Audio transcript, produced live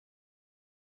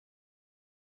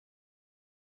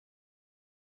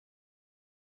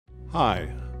Hi,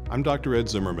 I'm Dr. Ed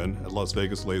Zimmerman at Las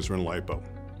Vegas Laser and Lipo.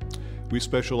 We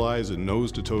specialize in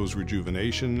nose-to-toes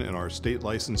rejuvenation in our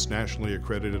state-licensed, nationally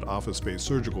accredited office-based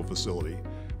surgical facility.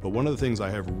 But one of the things I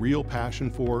have real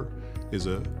passion for is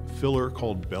a filler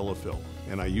called Bellafill.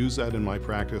 And I use that in my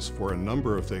practice for a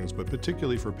number of things, but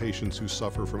particularly for patients who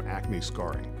suffer from acne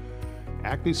scarring.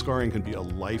 Acne scarring can be a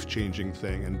life-changing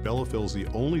thing, and Bellafill is the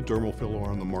only dermal filler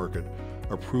on the market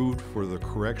approved for the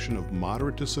correction of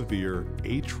moderate to severe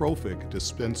atrophic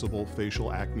dispensable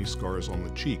facial acne scars on the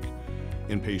cheek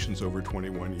in patients over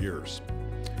 21 years.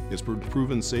 It's been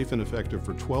proven safe and effective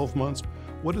for 12 months.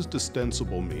 What does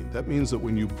distensible mean? That means that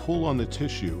when you pull on the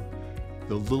tissue,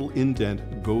 the little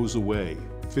indent goes away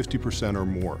 50% or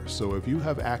more. So if you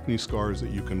have acne scars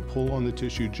that you can pull on the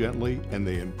tissue gently and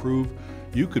they improve,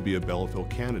 you could be a Bellafill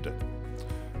candidate.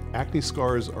 Acne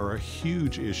scars are a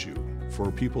huge issue for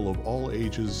people of all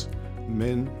ages,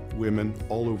 men, women,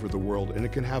 all over the world, and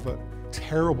it can have a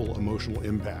terrible emotional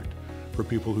impact for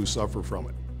people who suffer from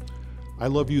it. I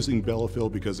love using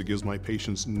Bellafill because it gives my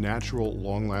patients natural,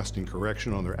 long-lasting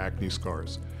correction on their acne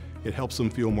scars. It helps them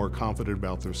feel more confident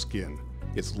about their skin.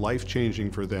 It's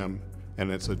life-changing for them,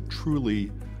 and it's a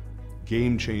truly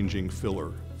game-changing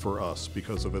filler for us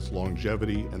because of its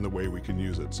longevity and the way we can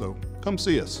use it. So come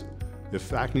see us.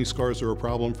 If acne scars are a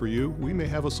problem for you, we may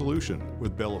have a solution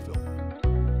with Bellafill.